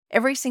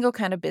Every single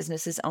kind of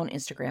business is on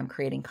Instagram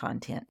creating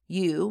content.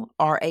 You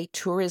are a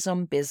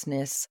tourism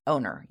business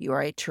owner. You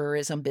are a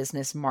tourism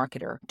business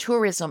marketer.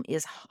 Tourism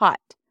is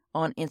hot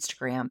on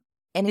Instagram,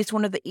 and it's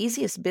one of the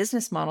easiest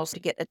business models to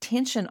get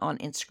attention on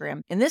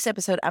Instagram. In this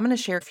episode, I'm going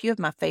to share a few of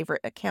my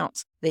favorite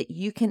accounts that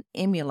you can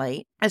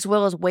emulate, as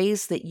well as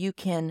ways that you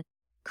can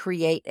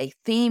create a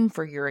theme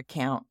for your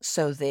account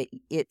so that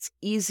it's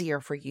easier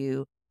for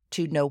you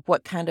to know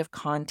what kind of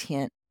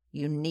content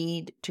you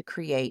need to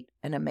create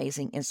an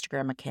amazing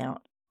Instagram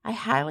account. I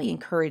highly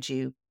encourage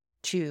you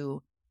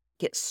to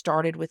get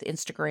started with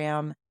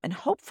Instagram and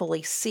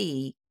hopefully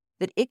see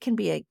that it can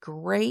be a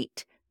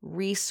great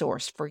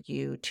resource for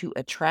you to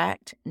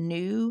attract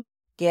new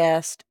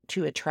guests,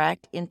 to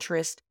attract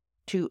interest,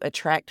 to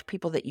attract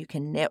people that you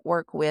can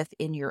network with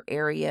in your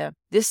area.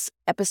 This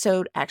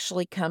episode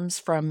actually comes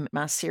from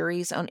my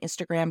series on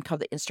Instagram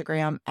called the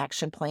Instagram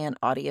Action Plan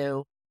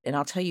Audio, and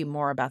I'll tell you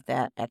more about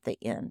that at the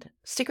end.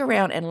 Stick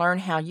around and learn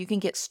how you can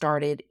get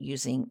started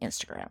using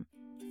Instagram.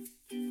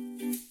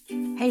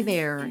 Hey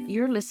there,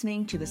 you're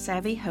listening to the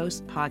Savvy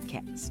Host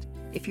Podcast.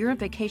 If you're a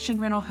vacation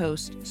rental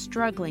host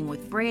struggling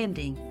with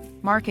branding,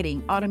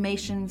 marketing,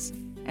 automations,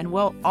 and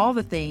all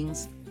the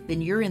things,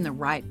 then you're in the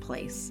right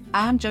place.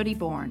 I'm Jody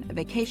Bourne, a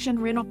vacation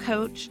rental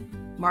coach,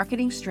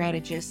 marketing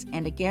strategist,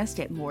 and a guest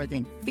at more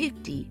than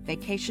 50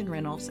 vacation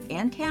rentals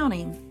and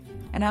counting.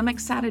 And I'm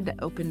excited to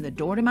open the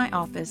door to my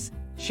office,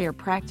 share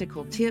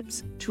practical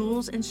tips,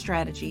 tools, and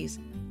strategies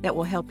that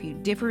will help you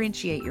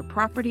differentiate your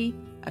property,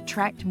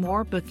 attract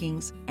more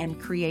bookings, and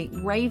create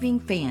raving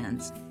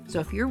fans. So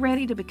if you're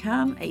ready to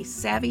become a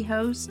savvy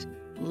host,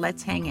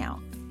 let's hang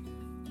out.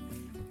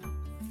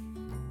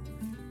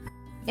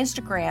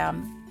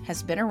 Instagram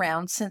has been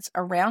around since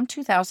around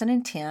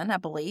 2010, I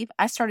believe.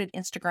 I started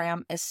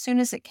Instagram as soon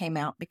as it came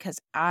out because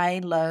I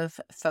love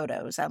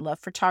photos. I love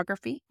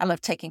photography. I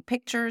love taking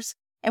pictures.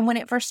 And when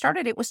it first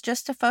started, it was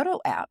just a photo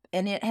app,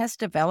 and it has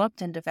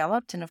developed and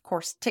developed. And of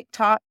course,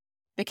 TikTok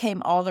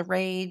became all the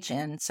rage.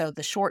 And so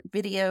the short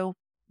video,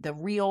 the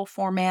reel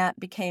format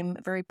became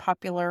very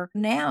popular.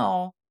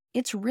 Now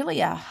it's really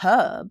a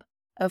hub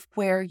of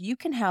where you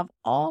can have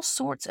all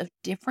sorts of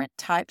different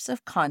types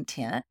of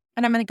content.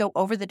 And I'm going to go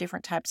over the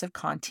different types of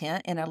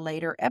content in a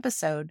later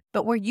episode,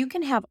 but where you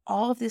can have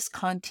all of this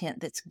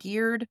content that's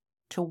geared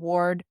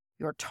toward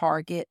your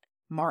target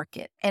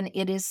market. And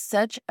it is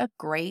such a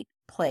great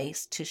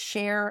place to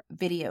share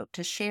video,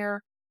 to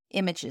share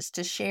images,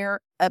 to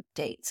share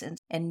updates,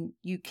 and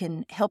you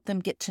can help them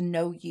get to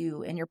know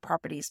you and your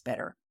properties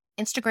better.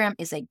 Instagram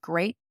is a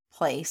great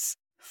place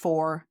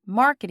for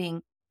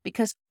marketing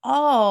because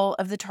all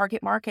of the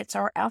target markets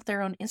are out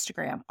there on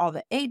Instagram, all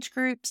the age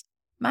groups.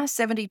 My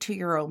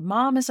 72-year-old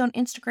mom is on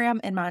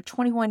Instagram and my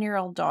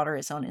 21-year-old daughter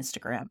is on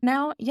Instagram.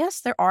 Now, yes,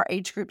 there are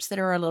age groups that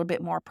are a little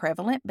bit more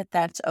prevalent, but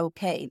that's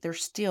okay.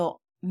 There's still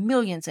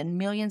millions and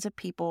millions of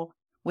people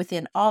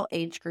within all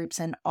age groups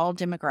and all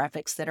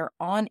demographics that are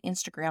on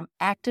Instagram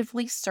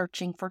actively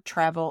searching for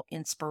travel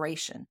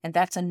inspiration. And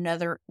that's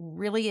another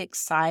really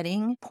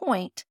exciting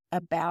point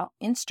about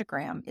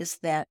Instagram is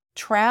that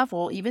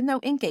travel, even though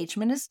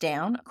engagement is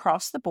down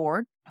across the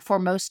board for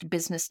most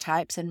business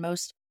types and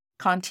most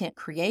content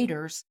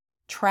creators,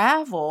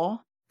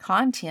 travel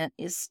content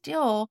is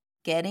still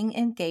getting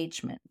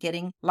engagement,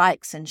 getting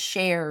likes and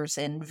shares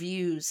and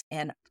views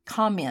and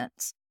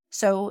comments.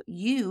 So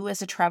you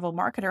as a travel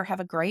marketer have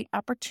a great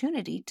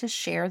opportunity to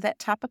share that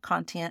type of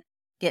content,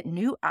 get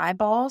new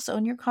eyeballs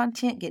on your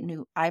content, get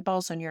new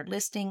eyeballs on your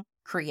listing,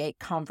 create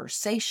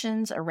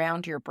conversations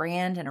around your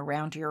brand and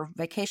around your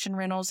vacation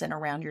rentals and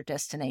around your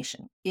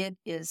destination. It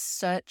is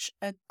such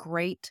a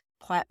great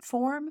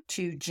platform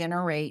to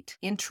generate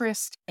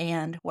interest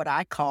and what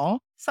I call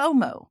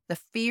FOMO, the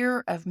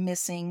fear of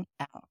missing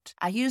out.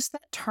 I use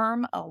that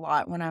term a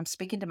lot when I'm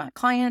speaking to my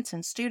clients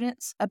and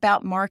students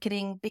about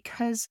marketing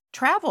because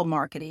travel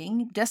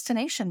marketing,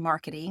 destination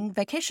marketing,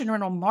 vacation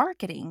rental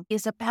marketing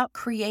is about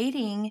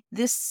creating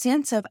this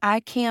sense of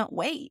I can't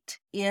wait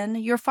in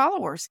your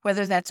followers,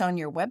 whether that's on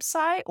your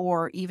website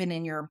or even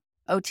in your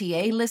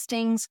OTA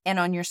listings and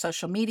on your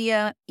social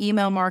media,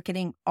 email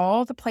marketing,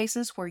 all the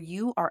places where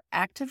you are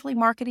actively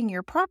marketing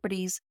your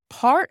properties.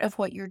 Part of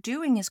what you're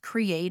doing is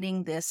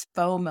creating this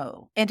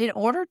FOMO. And in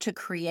order to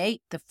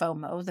create the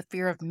FOMO, the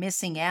fear of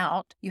missing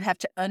out, you have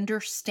to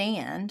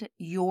understand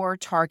your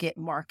target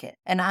market.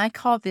 And I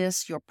call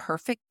this your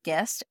perfect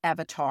guest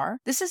avatar.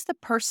 This is the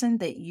person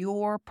that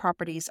your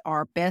properties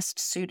are best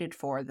suited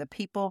for, the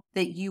people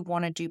that you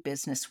want to do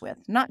business with.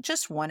 Not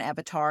just one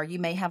avatar. You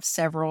may have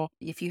several.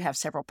 If you have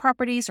several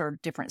properties or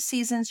different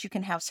seasons, you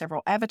can have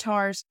several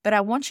avatars. But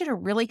I want you to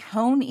really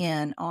hone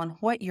in on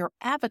what your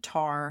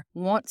avatar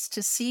wants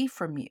to see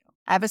from you.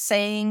 I have a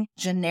saying,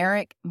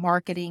 generic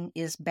marketing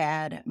is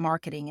bad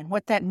marketing. And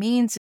what that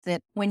means is that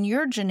when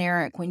you're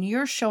generic, when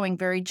you're showing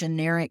very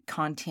generic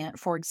content,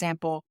 for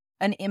example,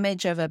 an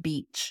image of a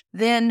beach,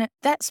 then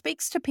that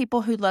speaks to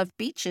people who love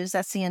beaches.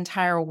 That's the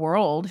entire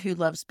world who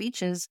loves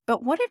beaches.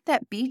 But what if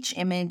that beach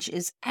image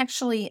is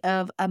actually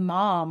of a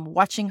mom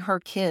watching her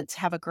kids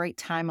have a great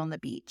time on the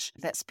beach?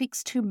 That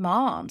speaks to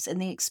moms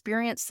and the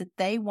experience that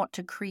they want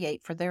to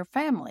create for their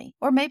family.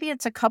 Or maybe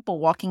it's a couple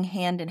walking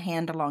hand in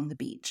hand along the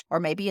beach. Or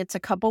maybe it's a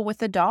couple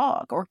with a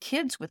dog or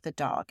kids with a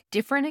dog.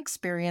 Different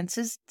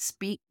experiences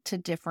speak to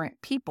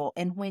different people.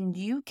 And when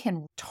you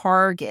can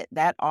target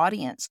that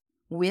audience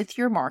with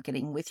your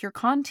marketing, with your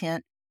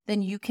content,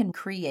 then you can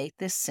create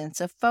this sense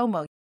of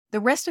FOMO. The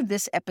rest of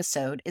this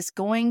episode is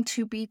going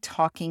to be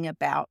talking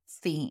about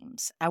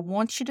themes. I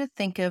want you to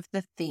think of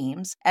the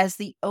themes as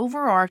the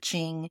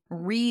overarching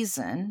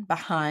reason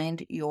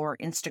behind your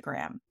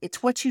Instagram.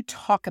 It's what you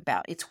talk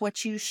about, it's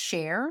what you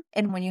share.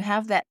 And when you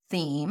have that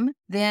theme,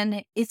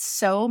 then it's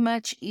so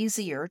much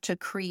easier to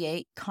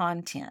create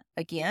content.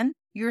 Again,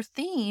 your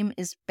theme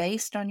is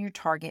based on your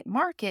target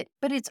market,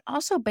 but it's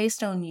also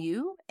based on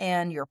you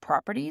and your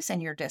properties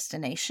and your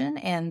destination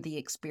and the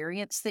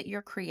experience that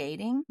you're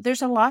creating.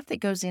 There's a lot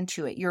that goes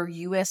into it. Your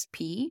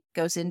USP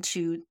goes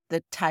into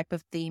the type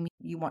of theme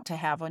you want to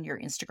have on your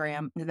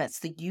Instagram. That's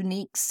the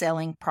unique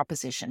selling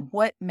proposition.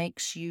 What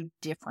makes you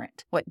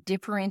different? What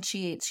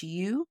differentiates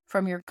you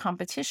from your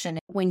competition?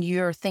 When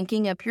you're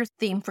thinking of your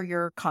theme for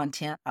your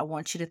content, I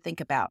want you to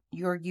think about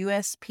your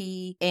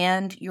USP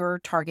and your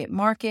target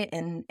market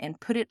and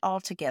put it all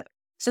together.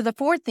 So the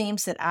 4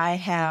 themes that I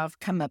have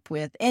come up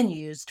with and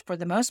used for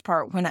the most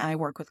part when I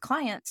work with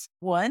clients,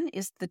 one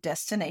is the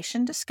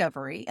destination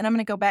discovery. And I'm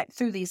going to go back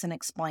through these and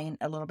explain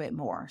a little bit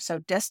more. So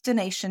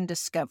destination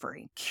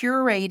discovery,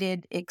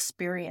 curated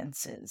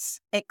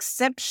experiences,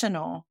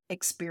 exceptional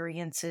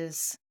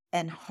experiences,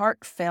 and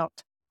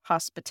heartfelt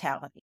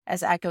hospitality.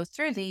 As I go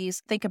through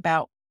these, think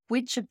about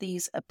which of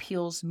these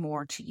appeals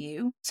more to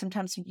you.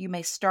 Sometimes you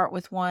may start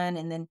with one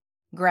and then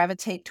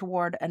gravitate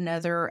toward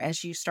another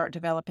as you start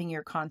developing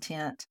your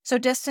content. So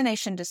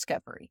destination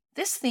discovery.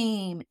 This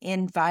theme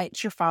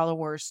invites your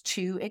followers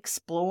to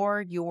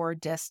explore your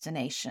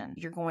destination.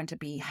 You're going to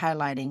be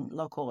highlighting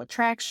local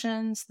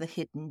attractions, the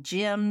hidden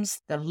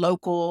gems, the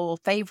local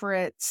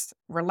favorites,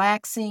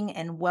 relaxing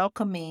and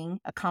welcoming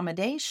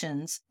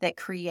accommodations that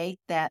create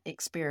that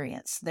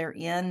experience. They're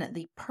in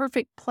the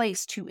perfect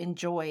place to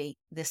enjoy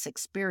this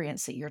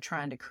experience that you're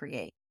trying to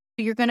create.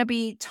 You're going to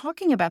be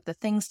talking about the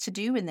things to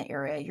do in the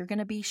area. You're going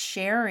to be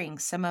sharing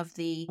some of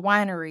the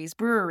wineries,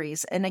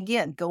 breweries, and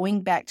again,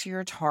 going back to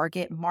your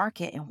target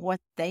market and what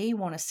they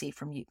want to see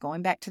from you,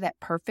 going back to that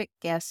perfect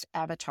guest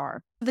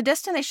avatar. The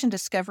destination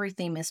discovery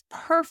theme is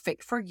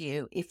perfect for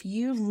you if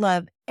you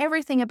love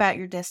everything about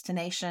your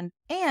destination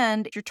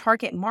and your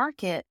target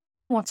market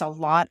wants a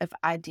lot of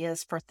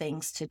ideas for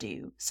things to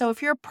do. So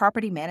if you're a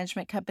property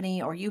management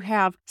company or you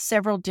have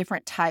several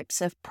different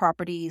types of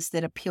properties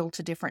that appeal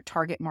to different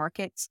target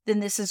markets,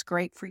 then this is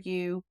great for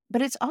you.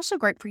 But it's also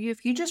great for you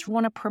if you just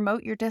want to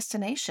promote your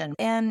destination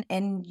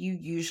and you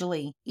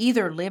usually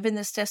either live in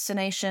this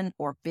destination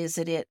or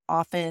visit it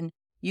often.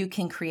 You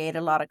can create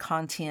a lot of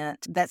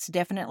content. That's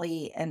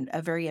definitely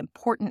a very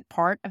important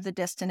part of the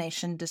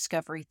destination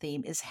discovery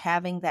theme is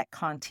having that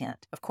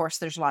content. Of course,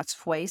 there's lots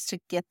of ways to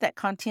get that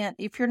content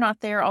if you're not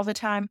there all the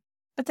time,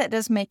 but that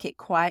does make it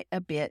quite a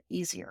bit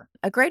easier.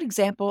 A great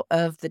example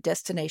of the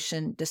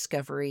destination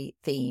discovery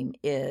theme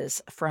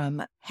is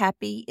from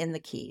Happy in the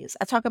Keys.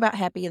 I talk about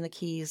Happy in the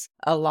Keys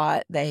a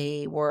lot.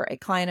 They were a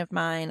client of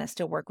mine. I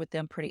still work with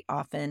them pretty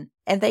often,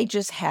 and they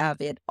just have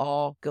it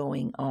all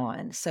going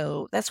on.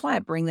 So that's why I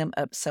bring them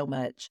up so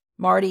much.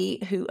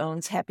 Marty, who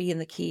owns Happy in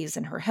the Keys,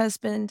 and her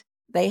husband,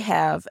 they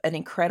have an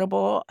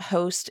incredible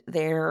host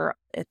there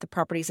at the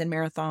properties in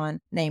Marathon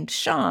named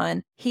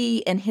Sean.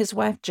 He and his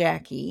wife,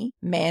 Jackie,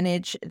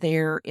 manage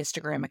their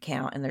Instagram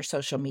account and their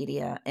social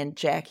media. And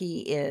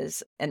Jackie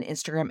is an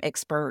Instagram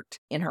expert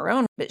in her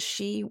own, but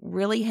she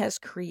really has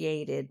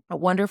created a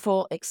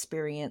wonderful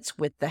experience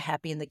with the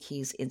Happy in the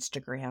Keys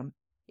Instagram.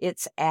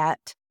 It's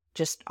at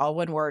just all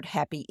one word,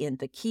 Happy in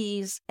the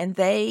Keys. And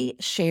they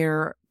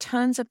share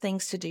tons of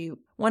things to do.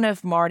 One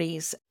of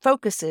Marty's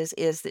focuses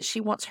is that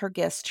she wants her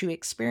guests to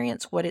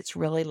experience what it's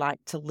really like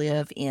to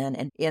live in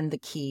and in the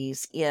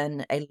Keys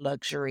in a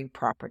luxury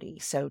property.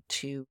 So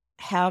to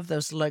have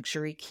those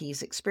luxury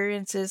Keys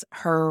experiences,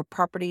 her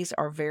properties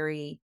are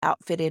very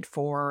outfitted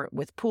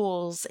with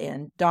pools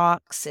and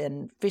docks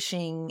and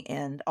fishing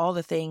and all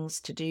the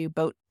things to do.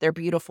 They're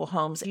beautiful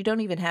homes. You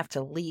don't even have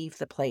to leave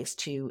the place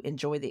to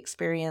enjoy the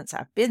experience.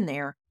 I've been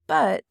there.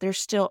 But there's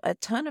still a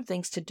ton of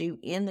things to do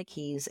in the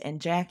Keys,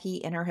 and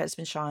Jackie and her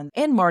husband, Sean,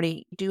 and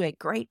Marty do a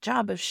great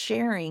job of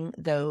sharing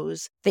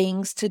those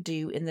things to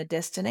do in the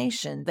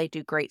destination. They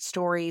do great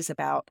stories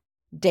about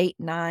date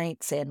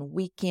nights and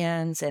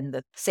weekends and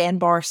the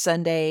sandbar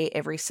Sunday.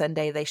 Every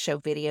Sunday they show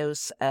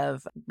videos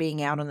of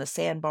being out on the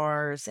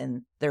sandbars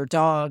and their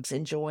dogs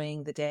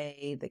enjoying the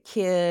day, the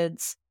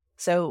kids.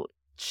 So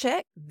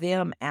check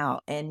them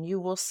out and you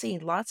will see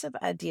lots of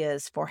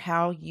ideas for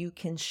how you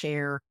can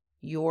share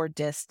your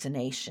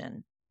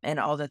destination. and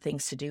all the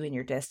things to do in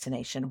your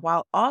destination,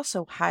 while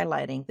also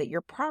highlighting that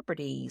your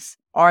properties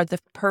are the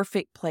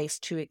perfect place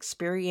to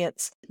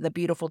experience the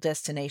beautiful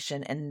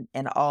destination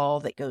and all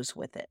that goes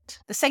with it.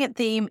 The second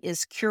theme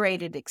is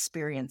curated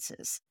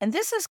experiences. And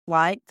this is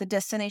like the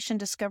destination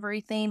discovery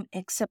theme,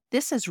 except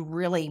this is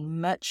really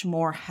much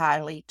more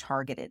highly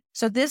targeted.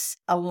 So this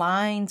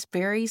aligns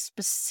very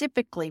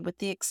specifically with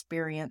the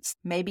experience.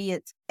 Maybe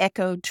it's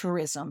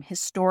ecotourism,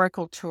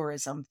 historical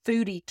tourism,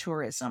 foodie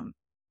tourism.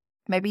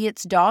 Maybe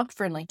it's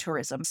dog-friendly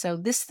tourism. So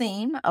this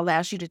theme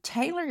allows you to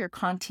tailor your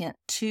content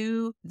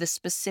to the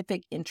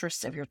specific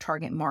interests of your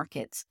target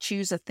markets.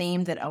 Choose a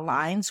theme that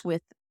aligns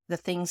with the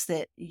things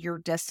that your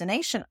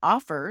destination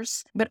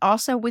offers, but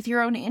also with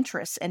your own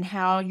interests and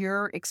how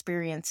your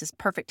experience is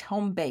perfect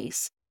home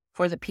base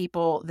for the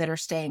people that are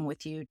staying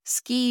with you.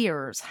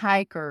 Skiers,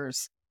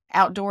 hikers,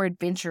 outdoor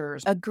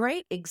adventurers. A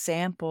great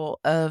example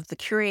of the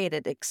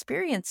curated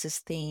experiences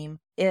theme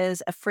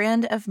is a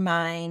friend of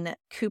mine,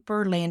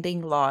 Cooper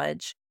Landing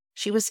Lodge.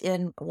 She was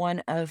in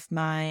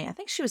I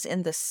think she was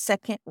in the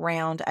second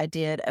round I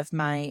did of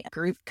my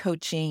group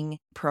coaching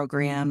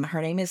program.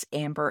 Her name is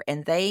Amber,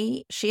 and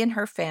she and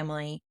her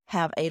family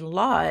have a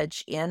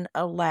lodge in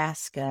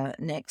Alaska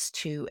next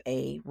to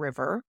a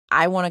river.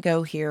 I want to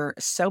go here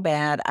so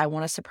bad. I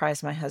want to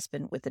surprise my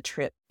husband with a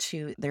trip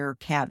to their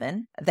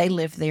cabin. They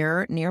live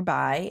there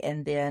nearby,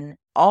 and then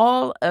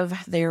all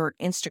of their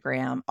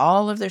Instagram,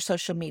 all of their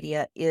social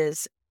media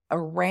is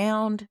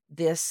around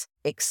this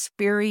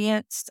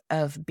experience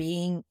of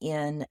being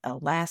in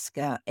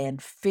Alaska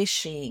and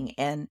fishing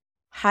and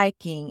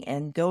hiking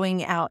and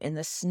going out in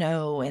the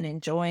snow and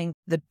enjoying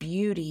the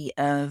beauty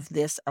of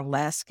this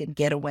Alaskan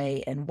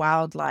getaway and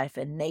wildlife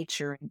and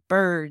nature and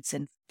birds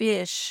and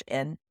fish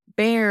and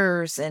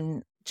bears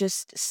and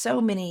just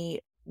so many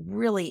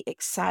really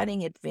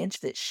exciting adventure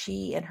that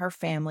she and her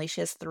family, she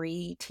has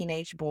 3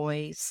 teenage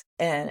boys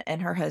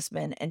and her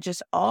husband, and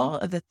just all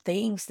of the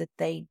things that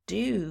they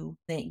do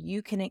that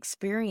you can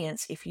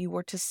experience if you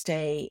were to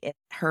stay at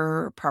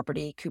her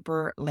property,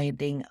 Cooper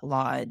Landing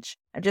Lodge.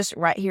 And just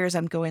right here as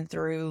I'm going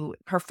through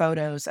her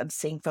photos, I'm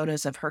seeing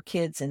photos of her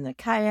kids in the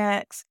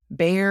kayaks,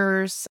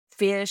 bears,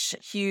 fish,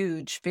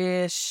 huge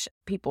fish,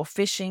 people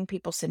fishing,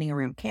 people sitting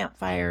around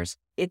campfires.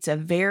 It's a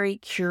very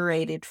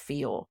curated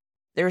feel.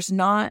 There's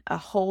not a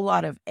whole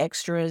lot of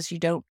extras.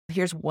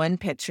 Here's one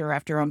picture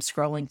after I'm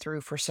scrolling through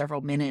for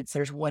several minutes.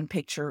 There's one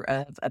picture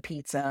of a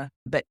pizza,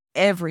 but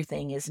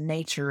everything is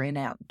nature and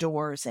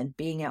outdoors and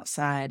being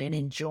outside and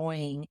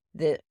enjoying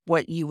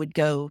what you would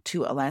go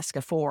to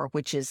Alaska for,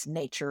 which is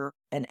nature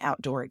and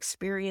outdoor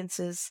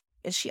experiences.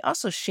 And she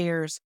also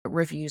shares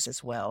reviews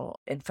as well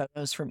and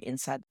photos from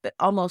inside, but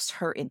almost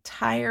her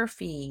entire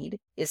feed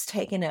is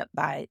taken up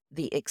by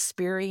the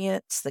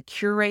experience, the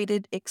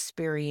curated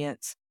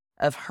experience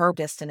of her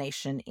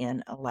destination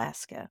in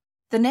Alaska.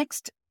 The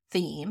next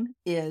theme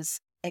is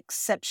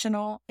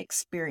exceptional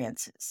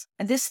experiences.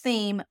 And this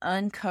theme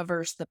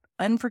uncovers the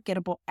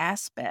unforgettable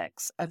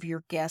aspects of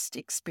your guest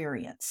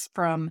experience,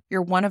 from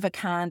your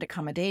one-of-a-kind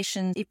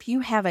accommodations. If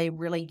you have a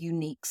really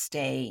unique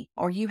stay,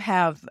 or you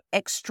have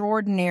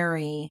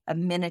extraordinary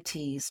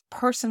amenities,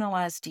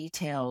 personalized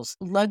details,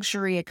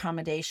 luxury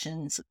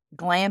accommodations,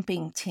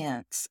 glamping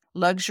tents,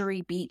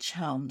 luxury beach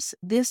homes,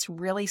 this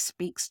really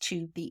speaks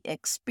to the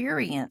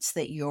experience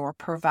that you're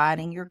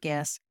providing your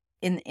guests.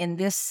 In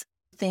this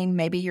theme,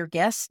 maybe your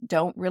guests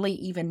don't really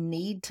even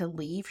need to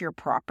leave your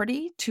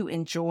property to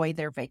enjoy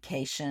their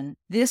vacation.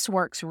 This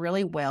works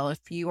really well if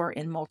you are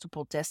in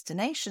multiple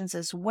destinations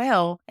as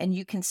well, and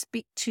you can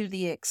speak to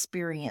the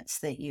experience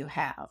that you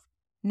have.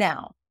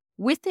 Now,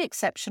 with the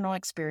exceptional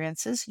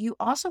experiences, you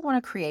also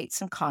want to create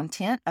some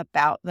content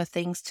about the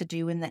things to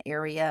do in the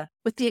area.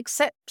 With the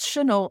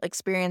exceptional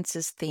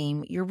experiences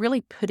theme, you're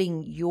really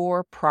putting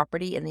your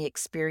property and the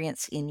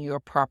experience in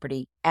your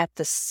property at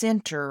the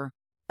center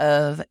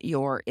of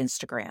your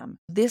Instagram.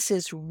 This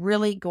is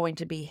really going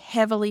to be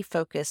heavily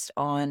focused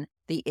on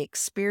the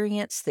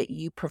experience that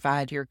you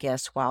provide your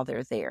guests while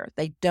they're there.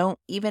 They don't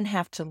even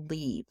have to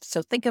leave.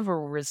 So think of a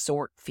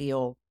resort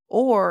feel.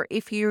 Or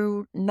if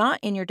you're not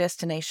in your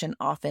destination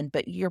often,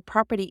 but your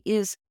property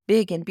is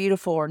big and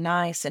beautiful or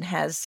nice and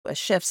has a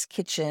chef's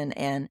kitchen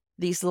and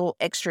these little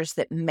extras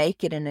that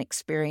make it an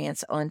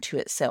experience unto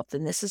itself,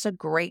 then this is a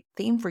great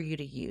theme for you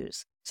to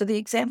use. So the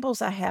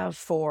examples I have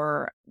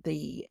for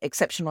the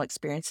exceptional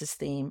experiences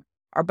theme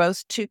are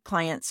both 2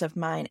 clients of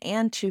mine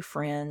and 2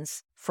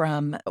 friends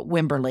from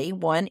Wimberley.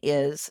 One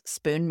is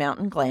Spoon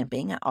Mountain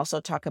Glamping. I also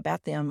talk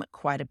about them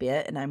quite a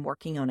bit, and I'm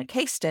working on a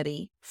case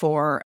study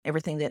for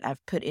everything that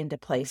I've put into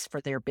place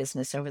for their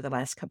business over the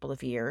last couple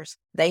of years.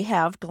 They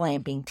have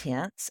glamping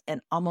tents,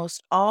 and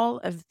almost all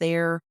of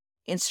their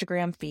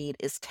Instagram feed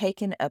is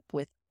taken up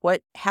with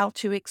how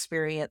to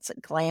experience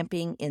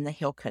glamping in the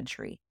hill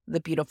country. The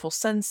beautiful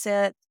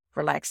sunset,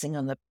 relaxing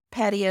on the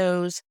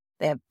patios.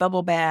 They have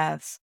bubble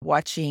baths,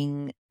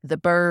 watching the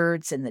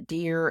birds and the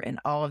deer and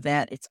all of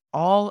that. It's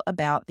all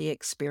about the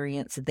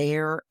experience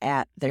there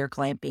at their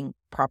glamping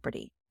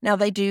property. Now,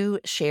 they do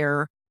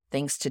share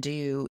things to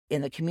do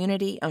in the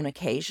community on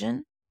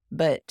occasion,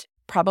 but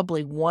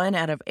probably 1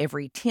 out of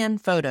every 10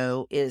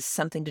 photo is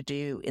something to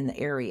do in the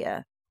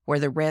area, where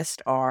the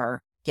rest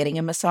are getting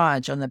a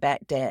massage on the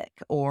back deck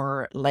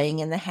or laying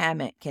in the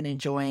hammock and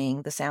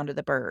enjoying the sound of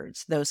the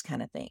birds, those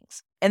kind of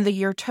things. And the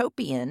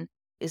Utopian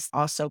is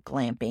also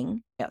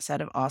glamping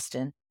outside of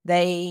Austin.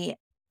 They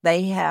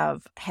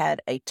have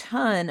had a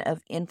ton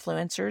of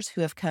influencers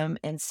who have come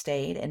and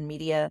stayed, and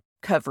media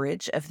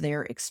coverage of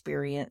their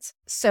experience.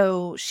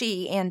 So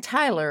she and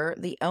Tyler,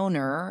 the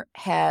owner,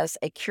 has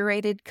a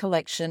curated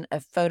collection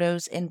of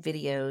photos and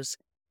videos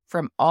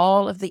from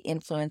all of the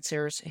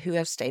influencers who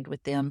have stayed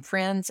with them,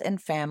 friends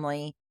and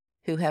family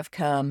who have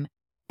come,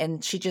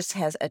 and she just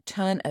has a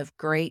ton of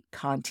great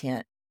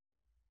content.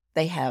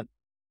 They have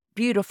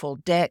beautiful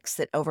decks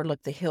that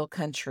overlook the hill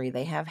country.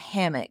 They have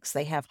hammocks.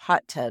 They have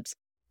hot tubs.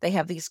 They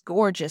have these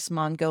gorgeous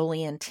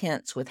Mongolian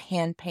tents with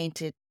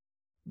hand-painted,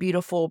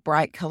 beautiful,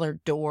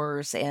 bright-colored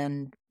doors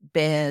and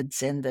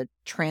beds and the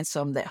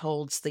transom that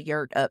holds the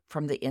yurt up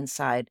from the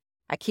inside.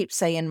 I keep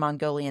saying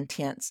Mongolian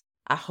tents.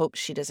 I hope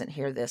she doesn't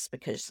hear this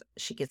because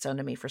she gets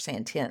onto me for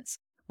saying tents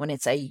when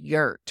it's a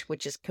yurt,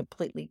 which is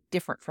completely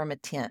different from a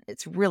tent.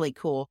 It's really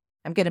cool.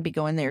 I'm going to be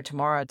going there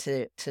tomorrow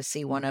to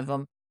see one of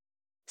them.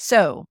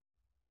 So,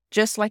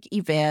 just like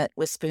Yvette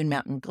with Spoon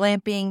Mountain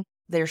Glamping,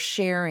 they're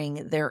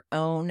sharing their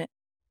own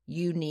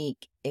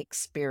unique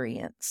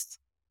experience.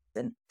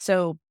 And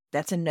so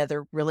that's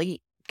another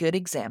really good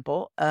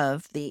example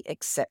of the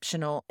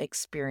exceptional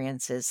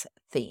experiences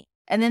theme.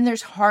 And then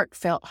there's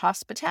heartfelt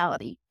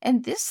hospitality.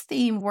 And this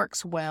theme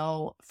works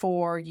well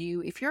for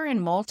you if you're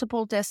in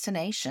multiple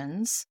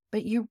destinations,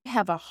 but you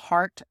have a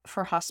heart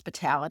for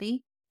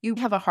hospitality. You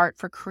have a heart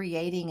for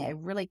creating a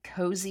really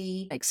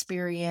cozy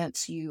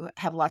experience. You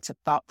have lots of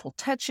thoughtful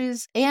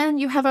touches, and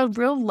you have a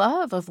real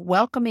love of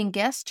welcoming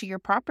guests to your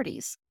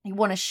properties. You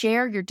want to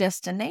share your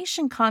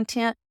destination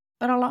content,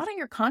 but a lot of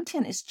your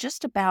content is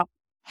just about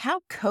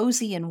how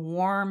cozy and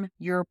warm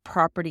your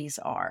properties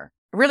are.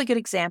 A really good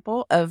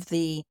example of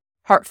the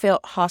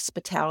heartfelt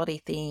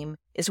hospitality theme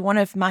is one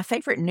of my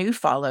favorite new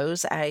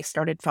follows. I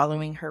started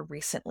following her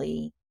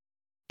recently.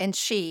 And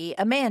she,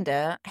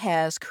 Amanda,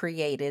 has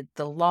created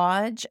the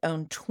lodge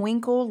on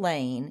Twinkle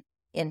Lane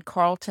in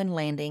Carlton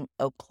Landing,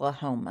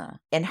 Oklahoma.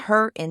 And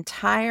her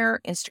entire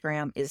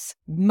Instagram is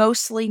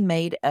mostly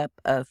made up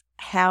of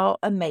how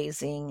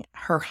amazing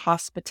her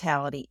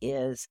hospitality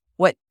is,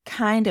 what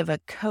kind of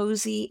a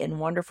cozy and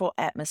wonderful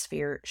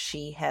atmosphere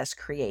she has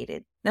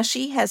created. Now,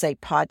 she has a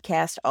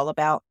podcast all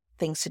about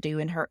things to do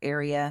in her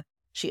area.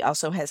 She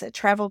also has a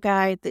travel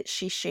guide that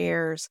she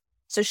shares.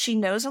 So she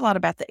knows a lot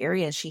about the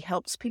area, and she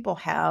helps people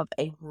have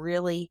a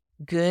really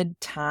good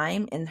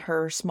time in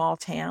her small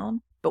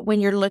town. But when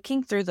you're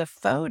looking through the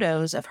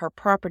photos of her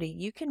property,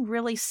 you can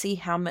really see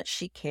how much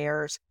she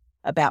cares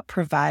about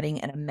providing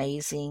an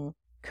amazing,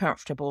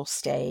 comfortable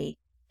stay.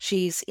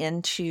 She's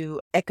into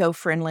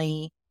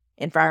eco-friendly,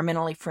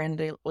 environmentally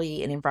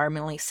friendly, and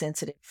environmentally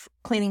sensitive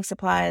cleaning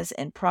supplies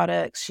and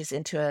products. She's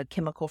into a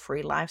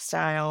chemical-free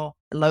lifestyle,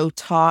 low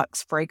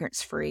tox,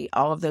 fragrance-free,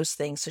 all of those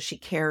things. So she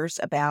cares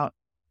about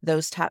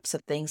those types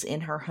of things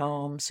in her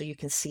home. So you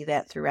can see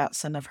that throughout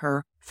some of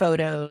her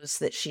photos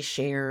that she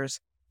shares.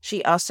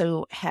 She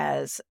also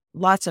has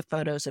lots of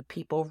photos of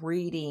people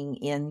reading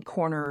in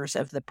corners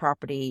of the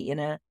property in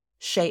a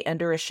shade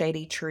under a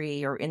shady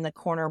tree or in the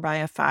corner by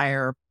a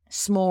fire,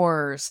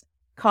 s'mores,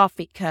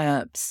 coffee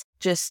cups,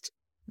 just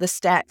the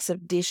stacks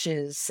of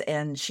dishes.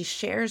 And she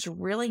shares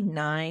really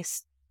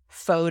nice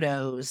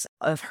photos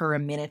of her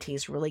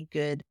amenities, really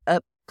good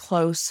up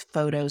close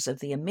photos of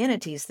the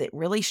amenities that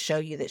really show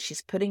you that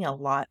she's putting a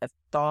lot of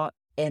thought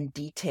and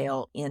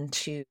detail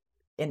into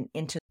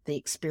the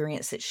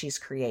experience that she's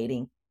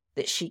creating,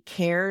 that she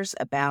cares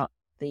about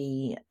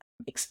the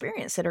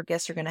experience that her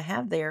guests are going to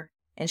have there.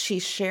 And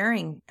she's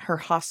sharing her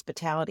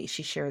hospitality.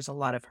 She shares a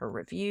lot of her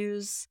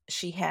reviews.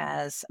 She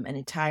has an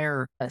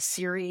entire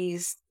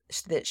series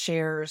that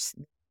shares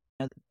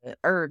the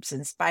herbs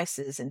and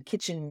spices and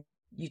kitchen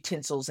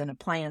utensils and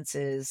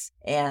appliances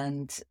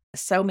and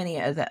so many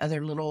of the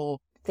other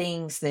little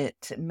things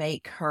that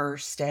make her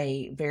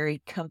stay very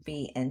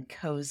comfy and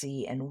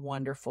cozy and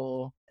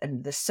wonderful.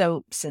 And the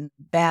soaps and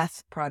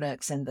bath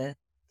products and the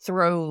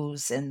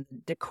throws and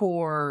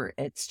decor.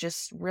 It's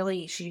just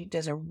really, she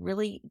does a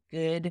really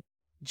good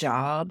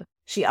job.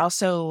 She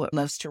also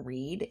loves to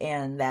read,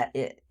 and that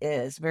it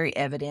is very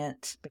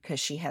evident because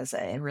she has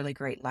a really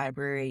great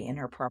library in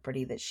her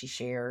property that she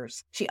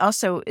shares. She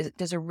also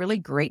does a really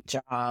great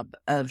job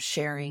of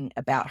sharing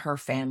about her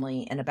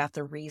family and about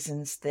the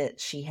reasons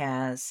that she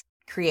has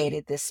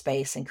created this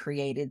space and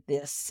created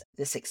this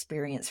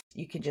experience.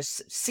 You can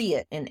just see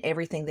it in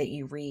everything that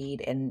you read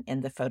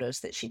and the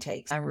photos that she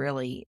takes. I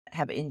really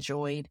have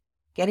enjoyed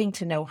getting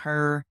to know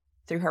her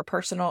through her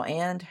personal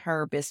and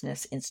her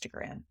business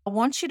Instagram. I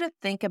want you to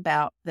think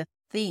about the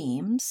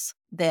themes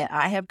that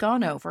I have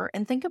gone over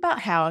and think about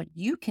how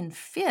you can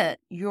fit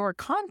your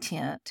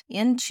content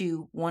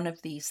into one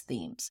of these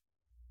themes.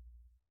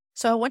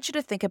 So I want you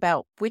to think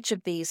about which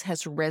of these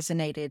has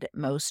resonated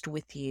most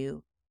with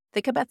you.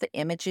 Think about the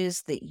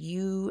images that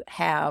you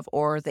have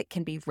or that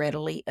can be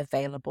readily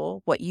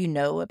available, what you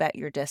know about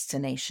your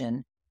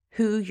destination,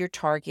 who your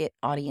target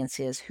audience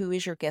is, who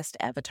is your guest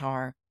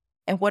avatar,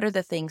 and what are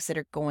the things that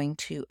are going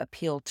to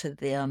appeal to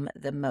them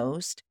the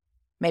most.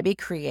 Maybe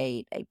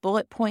create a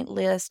bullet point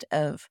list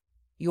of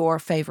your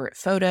favorite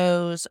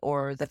photos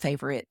or the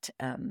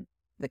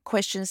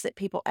questions that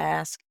people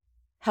ask.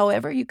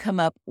 However, you come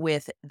up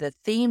with the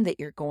theme that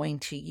you're going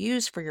to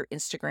use for your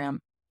Instagram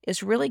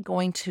is really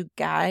going to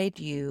guide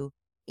you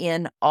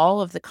in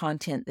all of the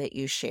content that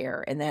you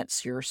share. And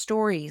that's your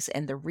stories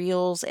and the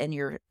reels and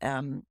your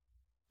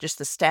just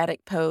the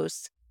static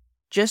posts.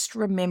 Just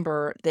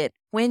remember that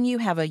when you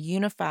have a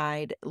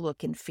unified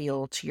look and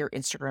feel to your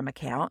Instagram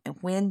account, and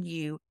when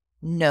you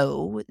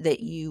know that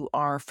you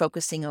are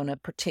focusing on a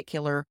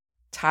particular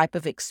type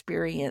of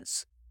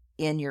experience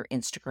in your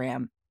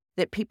Instagram,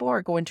 that people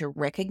are going to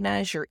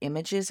recognize your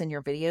images and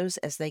your videos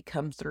as they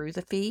come through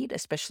the feed,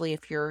 especially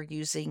if you're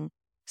using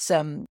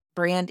some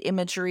brand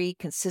imagery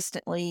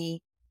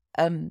consistently.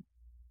 And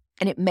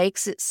it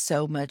makes it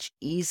so much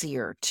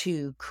easier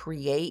to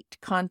create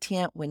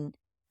content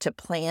to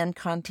plan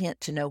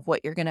content, to know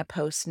what you're going to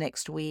post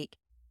next week.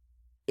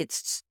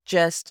 It's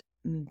just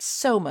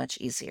so much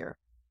easier.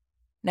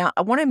 Now,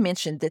 I want to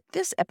mention that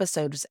this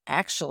episode is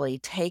actually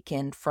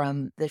taken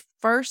from the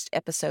first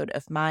episode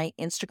of my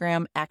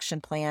Instagram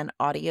Action Plan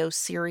audio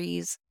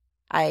series.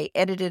 I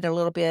edited a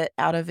little bit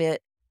out of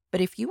it, but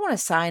if you want to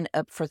sign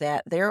up for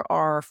that, there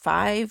are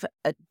 5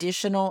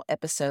 additional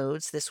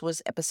episodes. This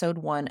was episode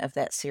 1 of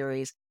that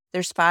series.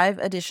 There's 5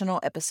 additional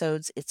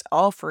episodes. It's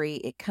all free.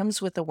 It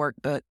comes with a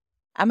workbook.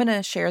 I'm going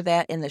to share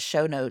that in the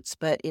show notes,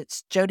 but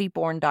it's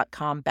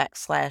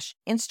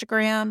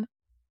jodyborn.com/Instagram.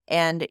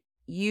 And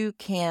you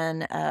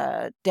can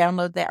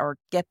download that or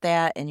get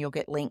that, and you'll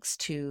get links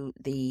to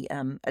the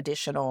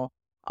additional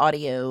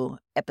audio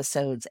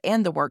episodes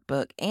and the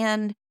workbook.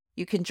 And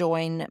you can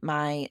join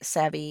my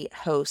Savvy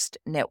Host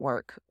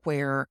network,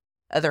 where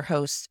other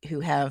hosts who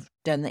have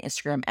done the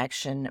Instagram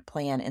Action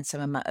Plan and some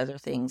of my other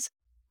things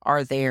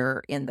are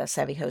there in the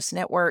Savvy Host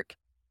network.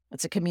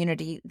 It's a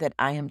community that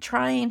I am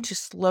trying to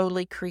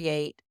slowly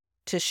create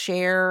to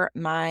share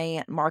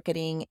my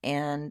marketing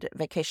and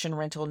vacation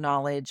rental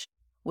knowledge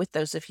with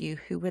those of you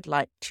who would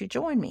like to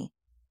join me.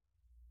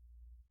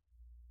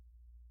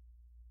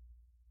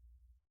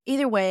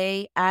 Either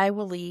way, I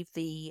will leave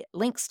the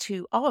links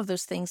to all of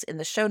those things in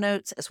the show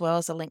notes, as well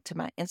as a link to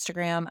my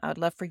Instagram. I would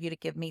love for you to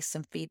give me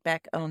some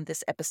feedback on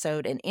this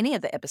episode and any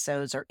of the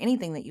episodes, or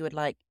anything that you would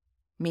like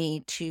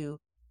me to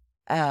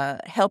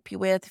help you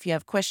with. If you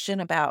have a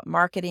question about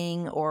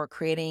marketing or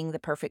creating the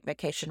perfect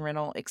vacation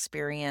rental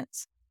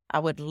experience, I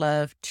would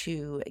love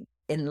to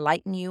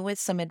enlighten you with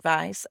some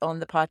advice on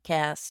the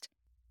podcast.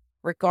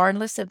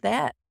 Regardless of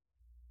that,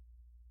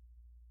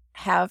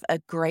 have a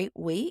great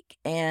week,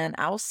 and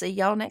I'll see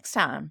y'all next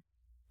time.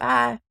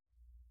 Bye.